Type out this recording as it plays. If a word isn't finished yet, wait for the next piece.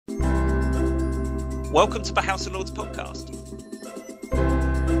Welcome to the House of Lords podcast.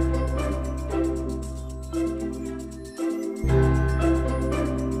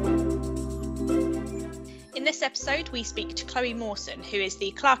 In this episode, we speak to Chloe Mawson, who is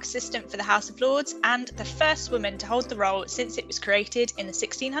the Clerk Assistant for the House of Lords and the first woman to hold the role since it was created in the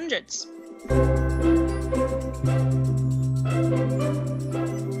 1600s.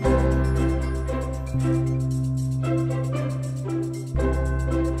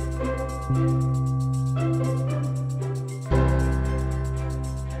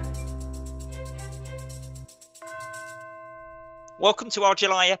 Welcome to our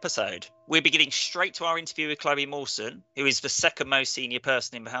July episode. We're beginning straight to our interview with Chloe Mawson, who is the second most senior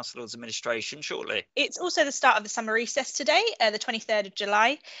person in the House of Lords administration shortly. It's also the start of the summer recess today, the 23rd of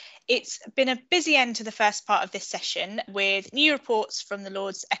July. It's been a busy end to the first part of this session with new reports from the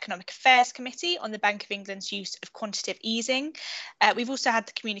Lords Economic Affairs Committee on the Bank of England's use of quantitative easing. We've also had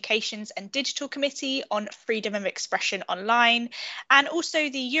the Communications and Digital Committee on freedom of expression online, and also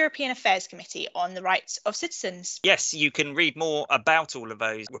the European Affairs Committee on the rights of citizens. Yes, you can read more about all of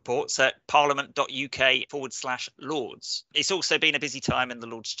those reports at parliament.uk/Lords. It's also been a busy time in the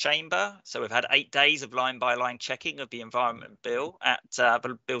Lords Chamber. So we've had 8 days of line-by-line checking of the Environment Bill at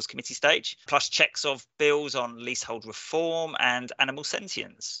the Bills Committee stage, plus checks of bills on leasehold reform and animal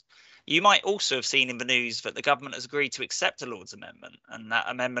sentience. You might also have seen in the news that the government has agreed to accept a Lords amendment, and that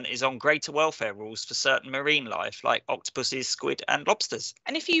amendment is on greater welfare rules for certain marine life like octopuses, squid and lobsters.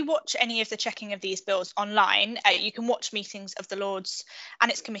 And if you watch any of the checking of these bills online, you can watch meetings of the Lords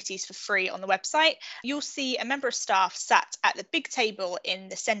and its committees for free on the website. You'll see a member of staff sat at the big table in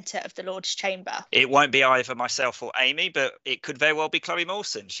the centre of the Lords Chamber. It won't be either myself or Amy, but it could very well be Chloe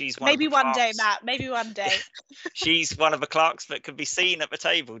Mawson. She's maybe one day, Matt. Maybe one day. She's one of the clerks that can be seen at the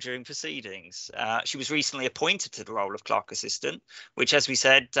table during proceedings. She was recently appointed to the role of Clerk Assistant, which, as we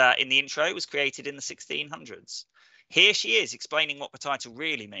said in the intro, was created in the 1600s. Here she is explaining what the title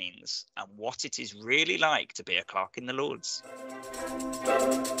really means and what it is really like to be a clerk in the Lords.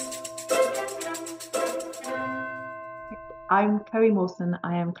 I'm Chloe Mawson.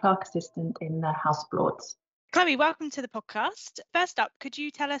 I am Clerk Assistant in the House of Lords. Chloe, welcome to the podcast. First up, could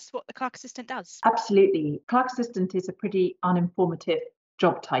you tell us what the Clerk Assistant does? Absolutely. Clerk Assistant is a pretty uninformative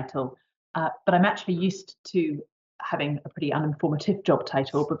job title, but I'm actually used to having a pretty uninformative job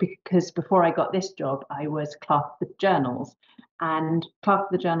title, but because before I got this job, I was clerk of the journals, and clerk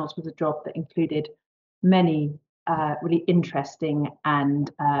of the journals was a job that included many really interesting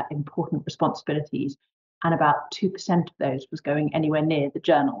and important responsibilities. And about 2% of those was going anywhere near the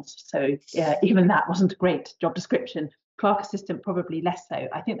journals. So even that wasn't a great job description. Clerk Assistant probably less so.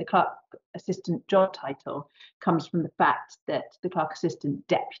 I think the Clerk Assistant job title comes from the fact that the Clerk Assistant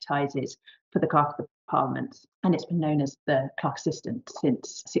deputises for the Clerk of the Parliament, and it's been known as the Clerk Assistant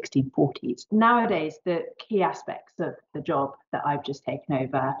since 1640s. Nowadays, the key aspects of the job that I've just taken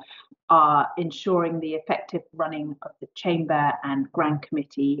over are ensuring the effective running of the Chamber and Grand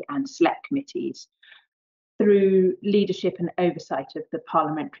Committee and Select Committees through leadership and oversight of the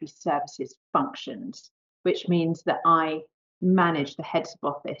parliamentary services functions, which means that I manage the heads of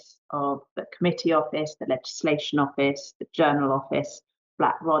office of the committee office, the legislation office, the journal office,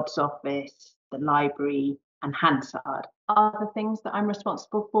 Black Rod's office, the library and Hansard. Other things that I'm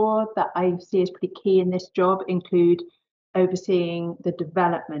responsible for that I see as pretty key in this job include overseeing the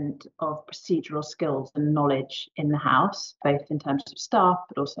development of procedural skills and knowledge in the House, both in terms of staff,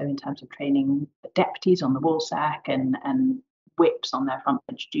 but also in terms of training the deputies on the woolsack and whips on their front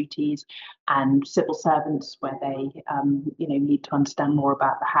bench duties, and civil servants where they need to understand more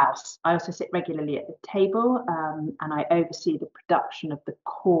about the House. I also sit regularly at the table and I oversee the production of the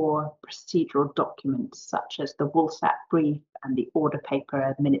core procedural documents such as the woolsack brief and the order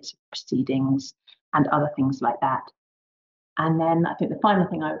paper, minutes of proceedings and other things like that. And then I think the final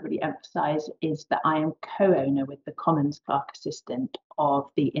thing I would really emphasise is that I am co-owner with the Commons Clerk Assistant of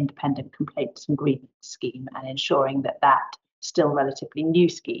the Independent Complaints and Grievance Scheme, and ensuring that that still relatively new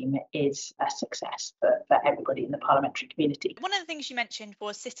scheme is a success for everybody in the parliamentary community. One of the things you mentioned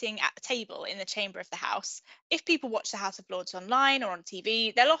was sitting at the table in the chamber of the House. If people watch the House of Lords online or on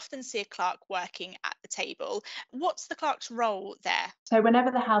TV, they'll often see a clerk working at the table. What's the clerk's role there? So whenever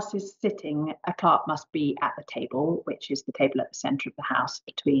the House is sitting, a clerk must be at the table, which is the table at the centre of the House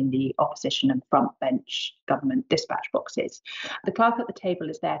between the opposition and front bench government dispatch boxes. The clerk at the table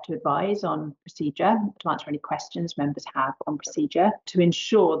is there to advise on procedure, to answer any questions members have on procedure, to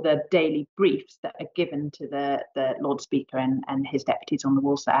ensure the daily briefs that are given to the Lord Speaker and his deputies on the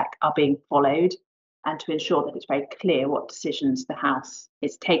woolsack are being followed, and to ensure that it's very clear what decisions the House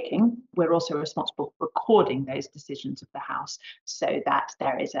is taking. We're also responsible for recording those decisions of the House so that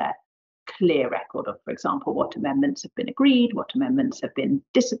there is a clear record of, for example, what amendments have been agreed, what amendments have been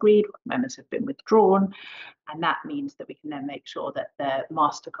disagreed, what amendments have been withdrawn. And that means that we can then make sure that the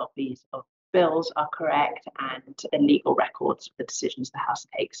master copies of bills are correct and the legal records of the decisions the House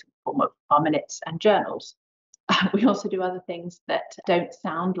takes in the form of our minutes and journals. We also do other things that don't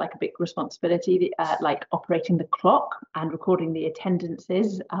sound like a big responsibility, like operating the clock and recording the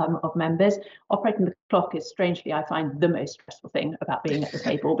attendances of members. Operating the clock is, strangely, I find, the most stressful thing about being at the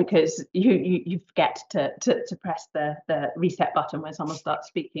table, because you forget to press the reset button when someone starts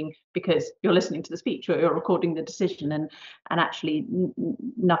speaking, because you're listening to the speech or you're recording the decision, and actually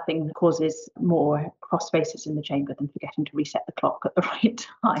nothing causes more cross faces in the chamber than forgetting to reset the clock at the right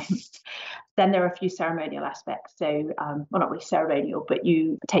time. Then there are a few ceremonial aspects. So, well, not really ceremonial, but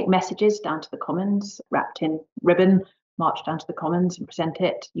you take messages down to the Commons, wrapped in ribbon, march down to the Commons and present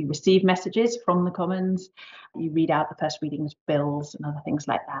it. You receive messages from the Commons. You read out the first readings of bills and other things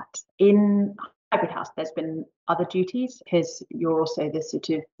like that. In Hybrid House, there's been other duties, because you're also the sort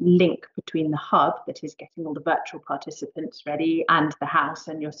of link between the hub that is getting all the virtual participants ready and the House,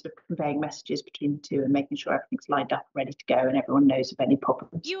 and you're sort of conveying messages between the two and making sure everything's lined up, ready to go, and everyone knows of any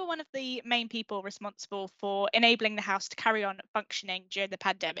problems. You were one of the main people responsible for enabling the House to carry on functioning during the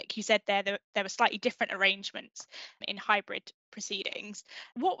pandemic. You said there were slightly different arrangements in hybrid proceedings.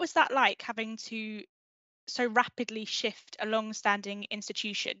 What was that like, having to so rapidly shift a long-standing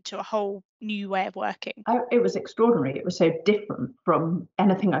institution to a whole new way of working? It was extraordinary. It was so different from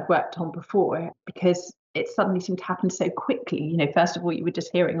anything I'd worked on before, because it suddenly seemed to happen so quickly. You know, first of all, you were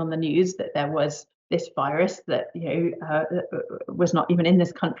just hearing on the news that there was this virus that, was not even in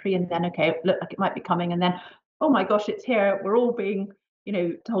this country, and then, okay, it looked like it might be coming, and then, oh my gosh, it's here. We're all being,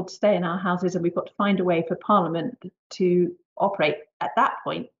 told to stay in our houses, and we've got to find a way for Parliament to operate at that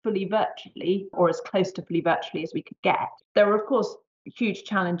point fully virtually, or as close to fully virtually as we could get. There were, of course, huge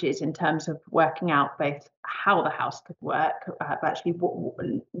challenges in terms of working out both how the House could work, but actually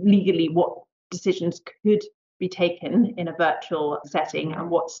legally what decisions could be taken in a virtual setting and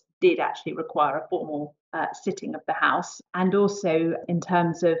what did actually require a formal sitting of the House, and also in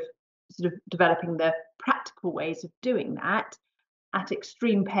terms of sort of developing the practical ways of doing that at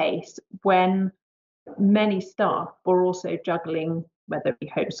extreme pace, when many staff were also juggling, whether it be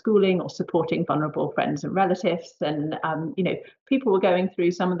homeschooling or supporting vulnerable friends and relatives. And, people were going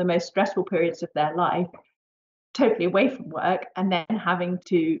through some of the most stressful periods of their life, totally away from work, and then having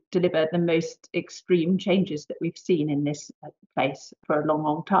to deliver the most extreme changes that we've seen in this place for a long,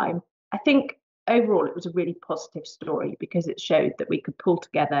 long time. I think overall it was a really positive story, because it showed that we could pull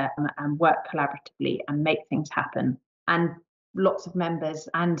together and work collaboratively and make things happen. And lots of members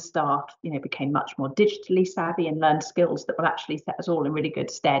and staff, became much more digitally savvy and learned skills that will actually set us all in really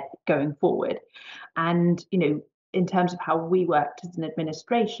good stead going forward. And, in terms of how we worked as an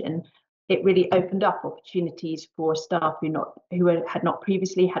administration, it really opened up opportunities for staff who had not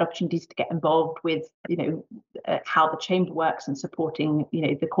previously had opportunities to get involved with, how the chamber works and supporting,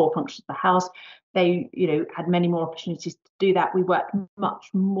 the core functions of the House. They, had many more opportunities to do that. We worked much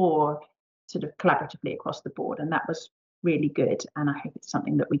more sort of collaboratively across the board, and that was really good. And I hope it's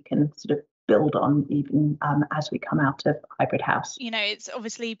something that we can sort of build on even as we come out of Hybrid House. It's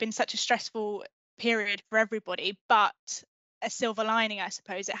obviously been such a stressful period for everybody, but a silver lining, I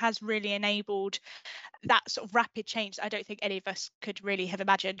suppose, it has really enabled that sort of rapid change that I don't think any of us could really have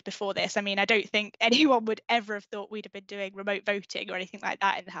imagined before this. I mean, I don't think anyone would ever have thought we'd have been doing remote voting or anything like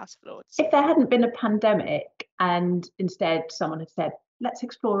that in the House of Lords. If there hadn't been a pandemic and instead someone had said, let's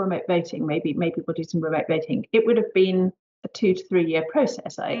explore remote voting, maybe we'll do some remote voting, it would have been a 2 to 3 year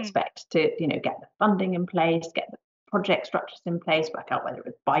process, I expect, to get the funding in place, get the project structures in place, work out whether it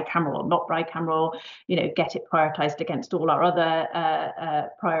was bicameral or not bicameral, get it prioritized against all our other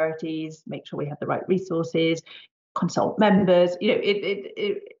priorities, make sure we have the right resources, consult members,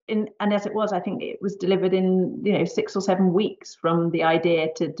 and as it was, I think it was delivered in 6 or 7 weeks from the idea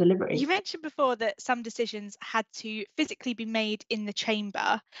to delivery. You mentioned before that some decisions had to physically be made in the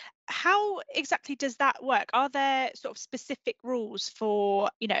chamber. How exactly does that work? Are there sort of specific rules for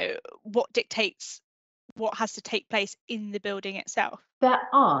what dictates what has to take place in the building itself? There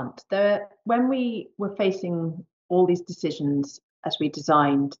aren't. When we were facing all these decisions as we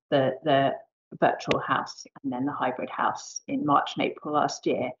designed the virtual House and then the Hybrid House in March and April last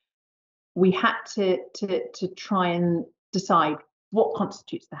year, we had to try and decide what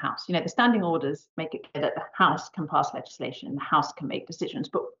constitutes the House. The standing orders make it clear that the House can pass legislation and the House can make decisions,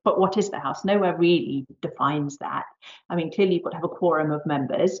 but what is the House? Nowhere really defines that. I mean, clearly you've got to have a quorum of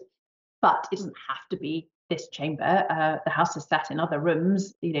members, but it doesn't have to be this chamber. The House has sat in other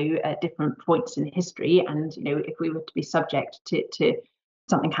rooms, at different points in history. And, if we were to be subject to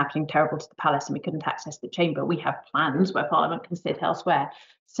something happening terrible to the palace and we couldn't access the chamber. We have plans where Parliament can sit elsewhere.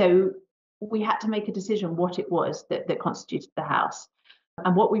 So we had to make a decision what it was that constituted the House.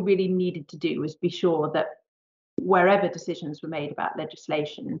 And what we really needed to do was be sure that wherever decisions were made about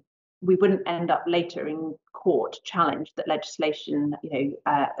legislation, we wouldn't end up later in court challenged that legislation,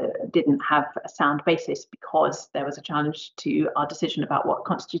 didn't have a sound basis because there was a challenge to our decision about what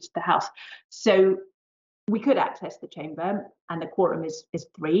constituted the House. So we could access the chamber, and the quorum is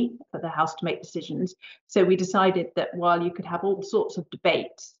 3 for the House to make decisions. So we decided that while you could have all sorts of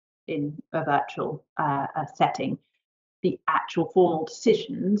debates in a virtual setting, the actual formal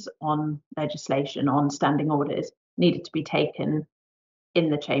decisions on legislation, on standing orders, needed to be taken in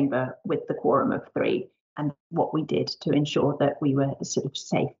the chamber with the quorum of 3, and what we did to ensure that we were sort of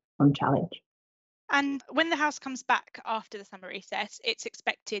safe from challenge. And when the House comes back after the summer recess, it's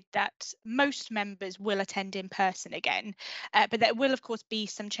expected that most members will attend in person again, but there will, of course, be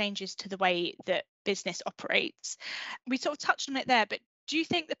some changes to the way that business operates. We sort of touched on it there, but do you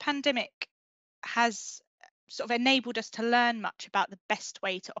think the pandemic has sort of enabled us to learn much about the best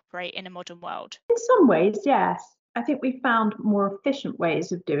way to operate in a modern world? In some ways, yes. I think we found more efficient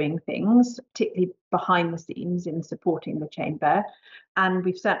ways of doing things, particularly behind the scenes in supporting the chamber. And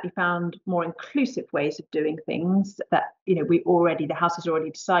we've certainly found more inclusive ways of doing things that, the House has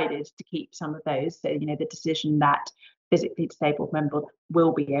already decided to keep some of those. So, the decision that physically disabled members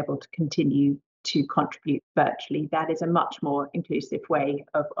will be able to continue to contribute virtually, that is a much more inclusive way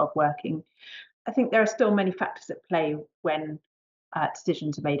of working. I think there are still many factors at play when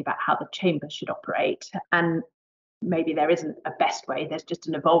decisions are made about how the chamber should operate. And maybe there isn't a best way, there's just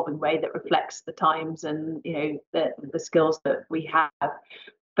an evolving way that reflects the times and the skills that we have.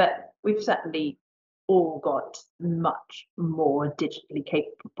 But we've certainly all got much more digitally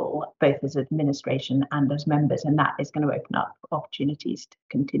capable, both as administration and as members, and that is going to open up opportunities to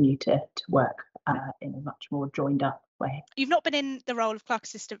continue to work in a much more joined up way. You've not been in the role of clerk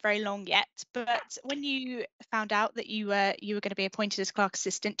assistant very long yet, but when you found out that you were going to be appointed as clerk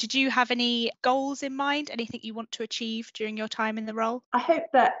assistant, did you have any goals in mind, anything you want to achieve during your time in the role? I hope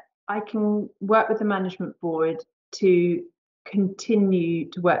that I can work with the management board to continue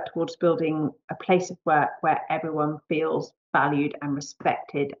to work towards building a place of work where everyone feels valued and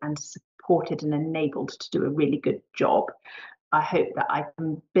respected and supported and enabled to do a really good job. I hope that I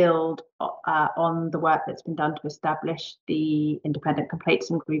can build on the work that's been done to establish the independent complaints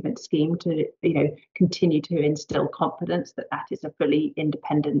and grievance scheme to, continue to instill confidence that that is a fully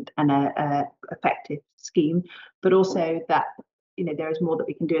independent and a effective scheme, but also that, there is more that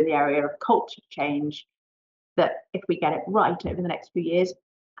we can do in the area of culture change, that if we get it right over the next few years,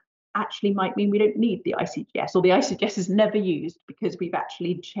 actually might mean we don't need the ICGS, or the ICGS is never used because we've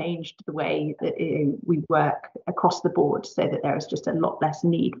actually changed the way that we work across the board so that there is just a lot less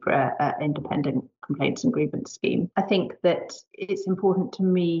need for an independent complaints and grievance scheme. I think that it's important to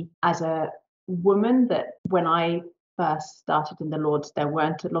me as a woman that when I first started in the Lords, there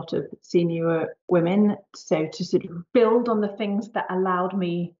weren't a lot of senior women. So to sort of build on the things that allowed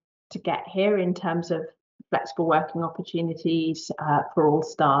me to get here in terms of flexible working opportunities for all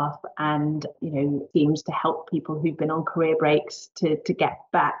staff, and schemes to help people who've been on career breaks to get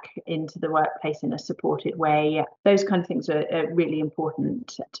back into the workplace in a supported way. Those kind of things are really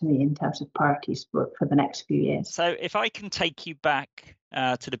important to me in terms of priorities for the next few years. So if I can take you back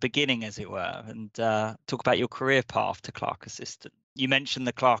to the beginning, as it were, and talk about your career path to clerk assistant. You mentioned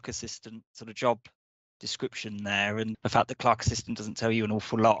the clerk assistant sort of job description there, and the fact that clerk assistant doesn't tell you an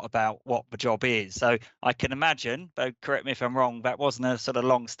awful lot about what the job is. So I can imagine, but correct me if I'm wrong, that wasn't a sort of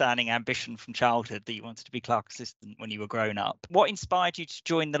long-standing ambition from childhood that you wanted to be clerk assistant when you were grown up. What inspired you to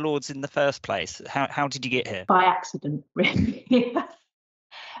join the Lords in the first place? How did you get here? By accident, really.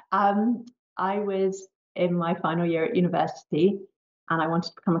 I was in my final year at university and I wanted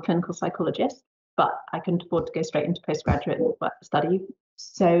to become a clinical psychologist, but I couldn't afford to go straight into postgraduate study.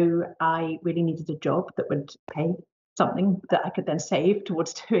 So I really needed a job that would pay something that I could then save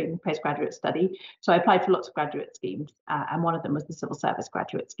towards doing postgraduate study. So I applied for lots of graduate schemes, and one of them was the Civil Service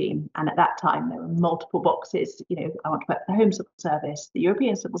graduate scheme. And at that time, there were multiple boxes. I want to work for the Home Civil Service, the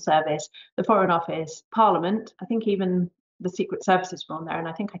European Civil Service, the Foreign Office, Parliament. I think even the Secret Services were on there. And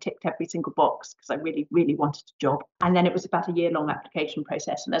I think I ticked every single box because I really, really wanted a job. And then it was about a year-long application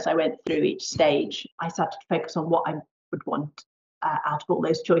process. And as I went through each stage, I started to focus on what I would want out of all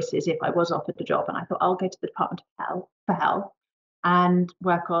those choices if I was offered the job. And I thought, I'll go to the Department of Health and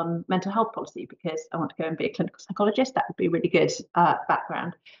work on mental health policy because I want to go and be a clinical psychologist. That would be a really good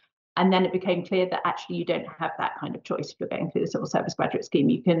background. And then it became clear that actually you don't have that kind of choice if you're going through the civil service graduate scheme.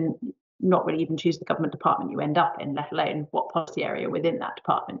 You can not really even choose the government department you end up in, let alone what policy area within that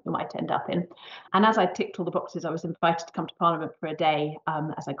department you might end up in. And as I ticked all the boxes, I was invited to come to Parliament for a day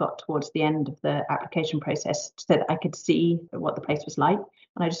as I got towards the end of the application process so that I could see what the place was like.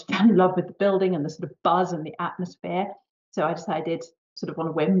 And I just fell in love with the building and the sort of buzz and the atmosphere. So I decided sort of on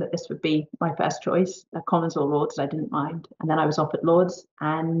a whim that this would be my first choice, Commons or Lords. I didn't mind. And then I was off at Lords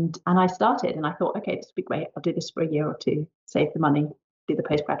and I started and I thought, okay, this would be great. I'll do this for a year or two, save the money, do the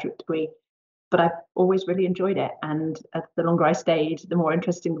postgraduate degree. But I've always really enjoyed it. And the longer I stayed, the more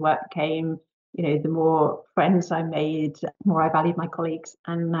interesting the work became, the more friends I made, the more I valued my colleagues.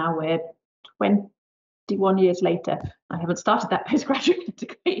 And now we're 21 years later. I haven't started that postgraduate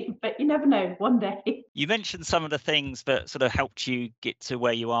degree, but you never know, one day. You mentioned some of the things that sort of helped you get to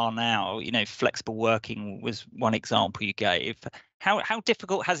where you are now. Flexible working was one example you gave. How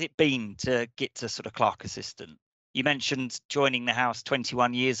difficult has it been to get to sort of clerk assistant? You mentioned joining the House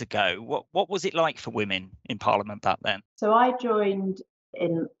 21 years ago. What was it like for women in Parliament back then? So I joined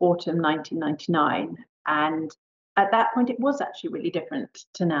in autumn 1999, and at that point, it was actually really different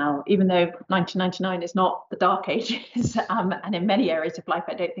to now, even though 1999 is not the dark ages. And in many areas of life,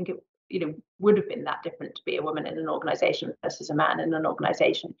 I don't think it would have been that different to be a woman in an organisation versus a man in an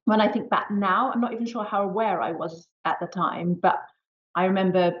organisation. When I think back now, I'm not even sure how aware I was at the time, but I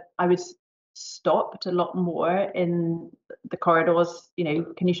remember I was stopped a lot more in the corridors,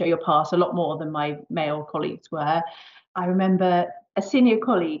 can you show your pass, a lot more than my male colleagues were. I remember a senior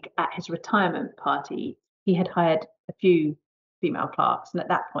colleague at his retirement party, he had hired a few female clerks. And at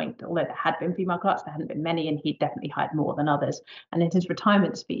that point, although there had been female clerks, there hadn't been many, and he'd definitely hired more than others. And in his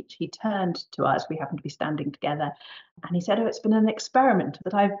retirement speech, he turned to us, we happened to be standing together, and he said, "Oh, it's been an experiment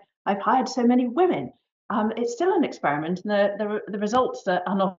that I've hired so many women. It's still an experiment, and the results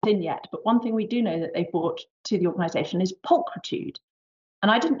are not in yet. But one thing we do know that they brought to the organisation is pulchritude." And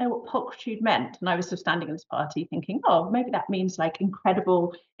I didn't know what pulchritude meant. And I was still standing in this party thinking, oh, maybe that means like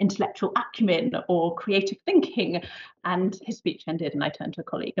incredible intellectual acumen or creative thinking. And his speech ended and I turned to a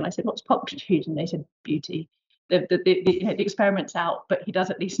colleague and I said, "What's pulchritude?" And they said, "Beauty. The experiment's out, but he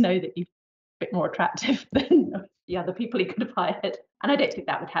does at least know that you're a bit more attractive than the other people he could have hired." And I don't think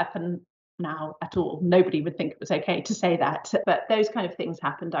that would happen now at all. Nobody would think it was okay to say that. But those kind of things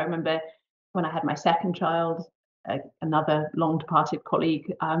happened. I remember when I had my second child, another long departed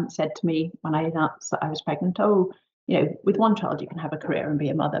colleague said to me when I announced that I was pregnant, "Oh, with one child you can have a career and be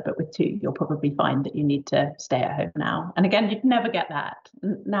a mother, but with two you'll probably find that you need to stay at home now." And again, you'd never get that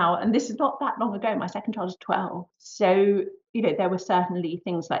now. And this is not that long ago. My second child is 12. So, there were certainly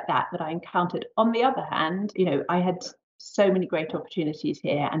things like that I encountered. On the other hand, I had so many great opportunities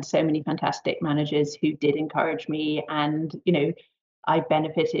here and so many fantastic managers who did encourage me, and I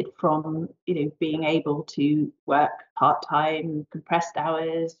benefited from being able to work part-time, compressed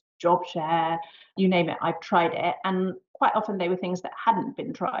hours, job share, you name it. I've tried it, and quite often they were things that hadn't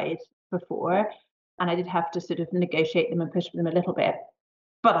been tried before, and I did have to sort of negotiate them and push them a little bit,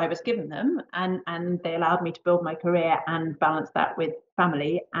 but I was given them, and they allowed me to build my career and balance that with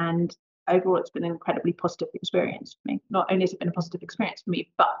family. And overall, it's been an incredibly positive experience for me. Not only has it been a positive experience for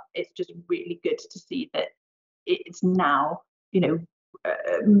me, but it's just really good to see that it's now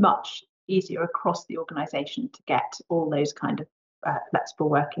much easier across the organisation to get all those kind of flexible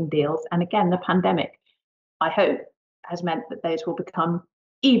working deals. And again, the pandemic, I hope, has meant that those will become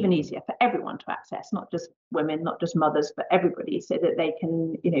even easier for everyone to access, not just women, not just mothers, but everybody, so that they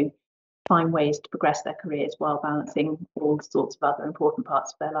can, find ways to progress their careers while balancing all sorts of other important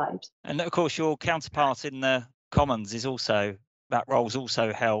parts of their lives. And of course, your counterpart in the Commons is also, that role's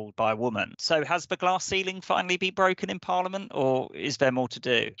also held by a woman. So has the glass ceiling finally been broken in Parliament, or is there more to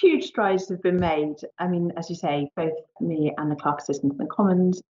do? Huge strides have been made. I mean, as you say, both me and the Clerk Assistant in the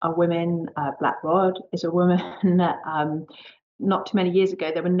Commons are women. Black Rod is a woman. Not too many years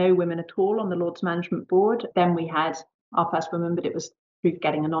ago, there were no women at all on the Lords Management Board. Then we had our first woman, but it was through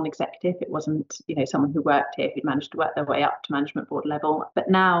getting a non-executive. It wasn't, someone who worked here who'd managed to work their way up to management board level. But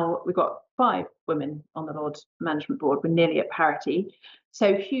now we've got 5 women on the Lords Management Board. We're nearly at parity.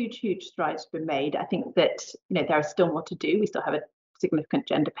 So huge strides have been made. I think that, there is still more to do. We still have a significant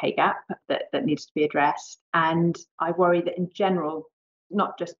gender pay gap that needs to be addressed. And I worry that in general,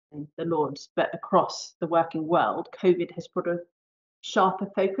 not just in the Lords, but across the working world, COVID has put a sharper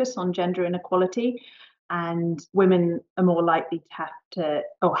focus on gender inequality. And women are more likely to have to,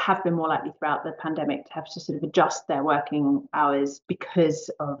 or have been more likely throughout the pandemic, to have to sort of adjust their working hours because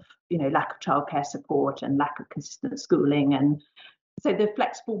of, lack of childcare support and lack of consistent schooling. And so the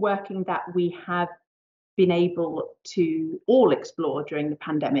flexible working that we have been able to all explore during the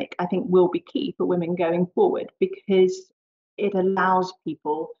pandemic, I think will be key for women going forward, because it allows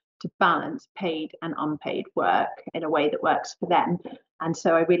people to balance paid and unpaid work in a way that works for them. And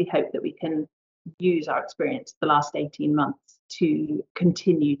so I really hope that we can use our experience the last 18 months to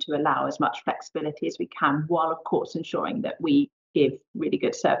continue to allow as much flexibility as we can, while of course ensuring that we give really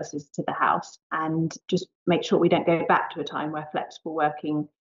good services to the house, and just make sure we don't go back to a time where flexible working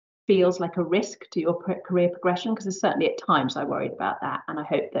feels like a risk to your career progression, because certainly at times I worried about that, and I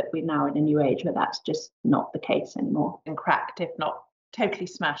hope that we're now in a new age where that's just not the case anymore. And cracked, if not totally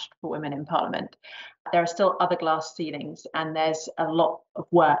smashed, for women in Parliament. There are still other glass ceilings, and there's a lot of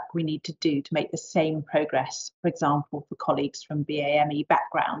work we need to do to make the same progress, for example, for colleagues from BAME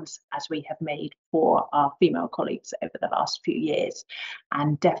backgrounds, as we have made for our female colleagues over the last few years.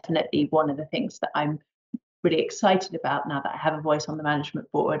 And definitely one of the things that I'm really excited about now that I have a voice on the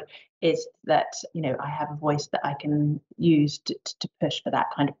management board is that, I have a voice that I can use to push for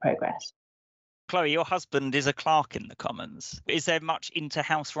that kind of progress. Chloe, your husband is a clerk in the Commons. Is there much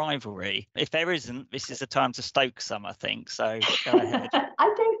inter-house rivalry? If there isn't, this is a time to stoke some, I think. So go ahead.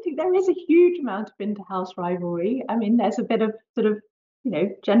 I don't think there is a huge amount of inter-house rivalry. I mean, there's a bit of sort of,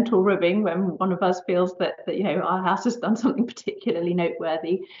 gentle ribbing when one of us feels that our house has done something particularly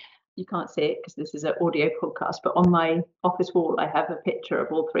noteworthy. You can't see it because this is an audio podcast, but on my office wall, I have a picture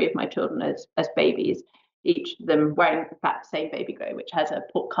of all three of my children as babies, each of them wearing, in fact, the same baby grow, which has a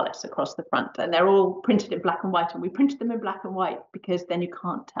portcullis across the front. And they're all printed in black and white. And we printed them in black and white because then you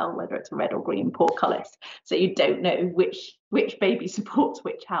can't tell whether it's a red or green portcullis. So you don't know which baby supports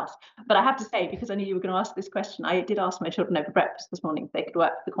which house. But I have to say, because I knew you were going to ask this question, I did ask my children over breakfast this morning if they could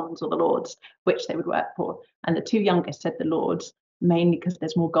work for the Commons or the Lords, which they would work for. And the two youngest said the Lords, mainly because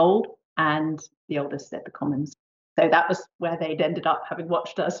there's more gold, and the oldest said the Commons. So that was where they'd ended up, having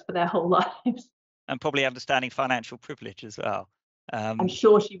watched us for their whole lives. And probably understanding financial privilege as well. I'm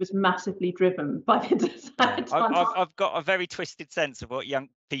sure she was massively driven by the desire. I've got a very twisted sense of what young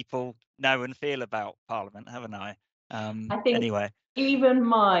people know and feel about Parliament, haven't I? I think anyway, even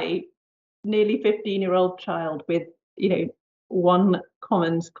my nearly 15-year-old child with, one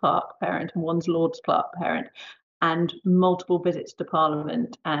Commons clerk parent and one's Lord's clerk parent, and multiple visits to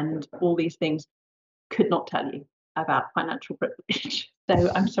Parliament and all these things, could not tell you about financial privilege.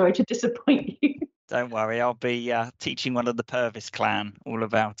 So I'm sorry to disappoint you. Don't worry, I'll be teaching one of the Purvis clan all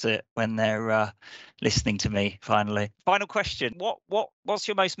about it when they're listening to me finally. Final question. What's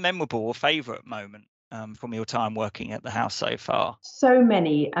your most memorable or favourite moment from your time working at the House so far? So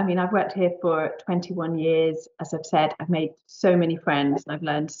many. I mean, I've worked here for 21 years. As I've said, I've made so many friends. I've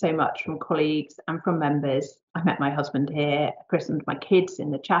learned so much from colleagues and from members. I met my husband here, I christened my kids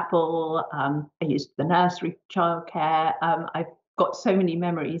in the chapel. I used the nursery for childcare. I've got so many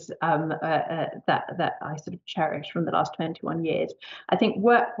memories that I sort of cherish from the last 21 years. I think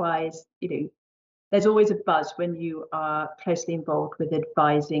work-wise, there's always a buzz when you are closely involved with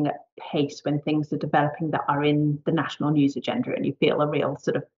advising at pace when things are developing that are in the national news agenda, and you feel a real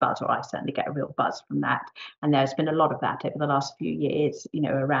sort of buzz, or I certainly get a real buzz from that. And there's been a lot of that over the last few years,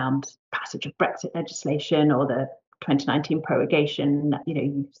 around passage of Brexit legislation or the 2019 prorogation.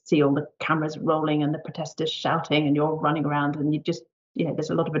 You see all the cameras rolling and the protesters shouting, and you're running around, and you just, there's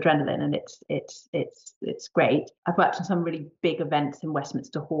a lot of adrenaline, and it's great. I've worked on some really big events in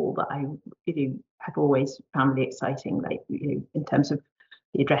Westminster Hall that I have always found really exciting, like in terms of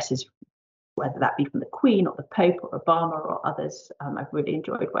the addresses, whether that be from the Queen or the Pope or Obama or others. I've really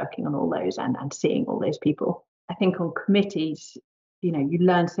enjoyed working on all those and seeing all those people. I think on committees, you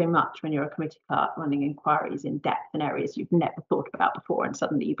learn so much when you're a committee clerk running inquiries in depth in areas you've never thought about before, and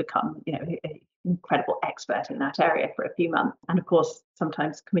suddenly you become, an incredible expert in that area for a few months. And of course,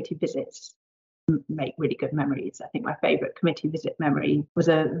 sometimes committee visits make really good memories. I think my favourite committee visit memory was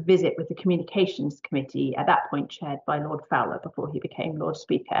a visit with the Communications Committee, at that point chaired by Lord Fowler before he became Lord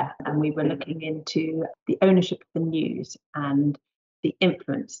Speaker, and we were looking into the ownership of the news and the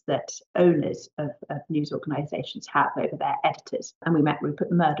influence that owners of news organisations have over their editors. And we met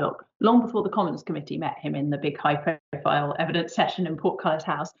Rupert Murdoch long before the Commons Committee met him in the big high-profile evidence session in Portcullis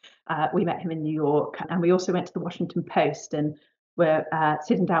House. We met him in New York, and we also went to the Washington Post, and we're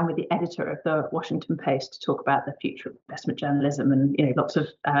sitting down with the editor of the Washington Post to talk about the future of investment journalism and lots of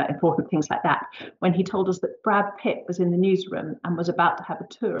important things like that, when he told us that Brad Pitt was in the newsroom and was about to have a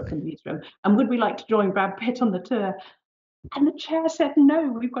tour of the newsroom, and would we like to join Brad Pitt on the tour? And the chair said, no,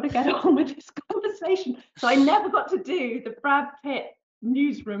 we've got to get on with this conversation. So I never got to do the Brad Pitt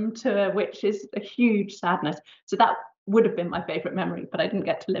newsroom tour, which is a huge sadness. So that would have been my favourite memory, but I didn't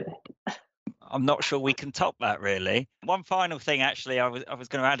get to live it. I'm not sure we can top that, really. One final thing, actually, I was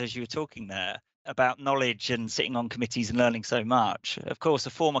going to add as you were talking there. about knowledge and sitting on committees and learning so much. Of course, a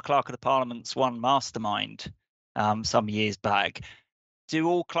former clerk of the Parliament's won Mastermind some years back. Do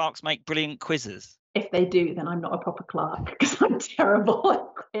all clerks make brilliant quizzes? If they do, then I'm not a proper clerk because I'm terrible at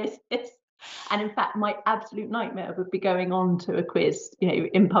quizzes. And in fact, my absolute nightmare would be going on to a quiz,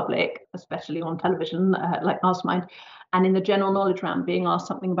 in public, especially on television, like Mastermind, and in the general knowledge round being asked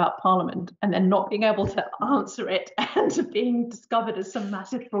something about Parliament and then not being able to answer it and being discovered as some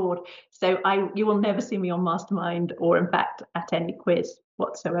massive fraud. So you will never see me on Mastermind or, in fact, at any quiz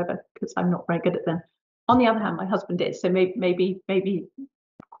whatsoever because I'm not very good at them. On the other hand, my husband is. So maybe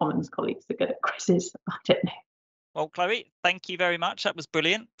Commons colleagues are good at quizzes. I don't know. Well, Chloe, thank you very much. That was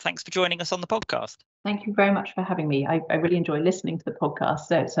brilliant. Thanks for joining us on the podcast. Thank you very much for having me. I really enjoy listening to the podcast.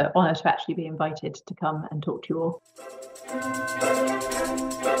 So it's an honour to actually be invited to come and talk to you all.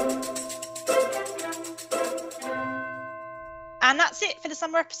 And that's it for the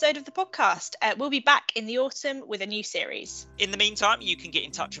summer episode of the podcast. We'll be back in the autumn with a new series. In the meantime, you can get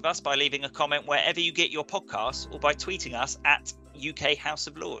in touch with us by leaving a comment wherever you get your podcasts or by tweeting us at UK House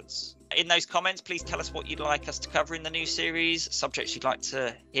of Lords. In those comments, please tell us what you'd like us to cover in the new series, subjects you'd like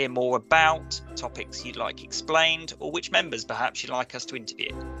to hear more about, topics you'd like explained, or which members perhaps you'd like us to interview.